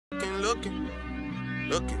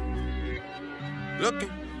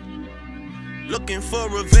looking for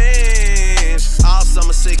revenge. All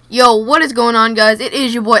summer sick. Yo, what is going on, guys? It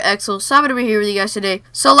is your boy Exilzz. So happy to be here with you guys today.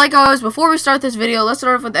 So like always, before we start this video, let's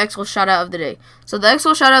start off with the Exilzz shout out of the day. So the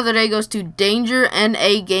Exilzz shout out of the day goes to Danger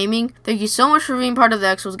NA Gaming. Thank you so much for being part of the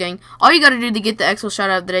Exilzz gang. All you gotta do to get the Exilzz shout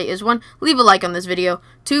out of the day is 1, leave a like on this video,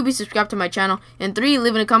 2, be subscribed to my channel, and 3,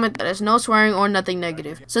 leave in a comment that has no swearing or nothing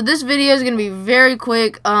negative. So this video is gonna be very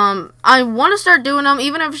quick. I want to start doing them,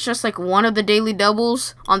 even if it's just like one of the daily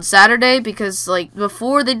doubles on Saturday, because like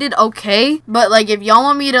before they did okay, but like if y'all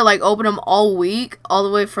want me to like open them all week, all the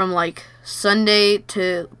way from like Sunday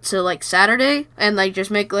to like Saturday, and like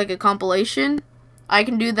just make like a compilation, I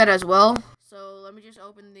can do that as well. So let me just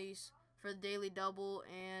open these for the daily double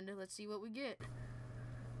and let's see what we get.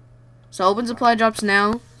 So open supply drops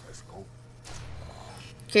now.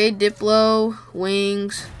 Okay, Diplo,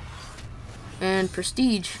 Wings, and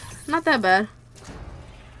Prestige. Not that bad.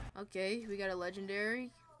 Okay, we got a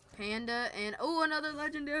legendary, Panda, and oh, another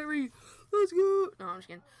legendary. Let's go. No, I'm just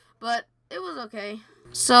kidding. But it was okay.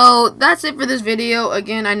 So that's it for this video.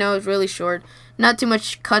 Again, I know it's really short. Not too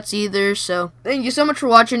much cuts either. So thank you so much for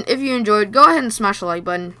watching. If you enjoyed, go ahead and smash the like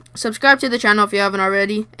button. Subscribe to the channel if you haven't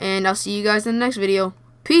already. And I'll see you guys in the next video.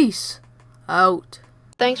 Peace out.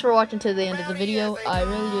 Thanks for watching to the end of the video. I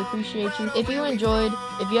really do appreciate you. If you enjoyed,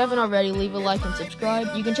 if you haven't already, leave a like and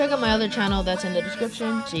subscribe. You can check out my other channel that's in the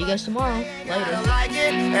description. See you guys tomorrow. Later.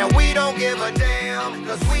 And we don't give a damn,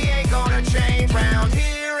 'cause we ain't gonna change round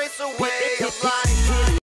here. It's a way of life.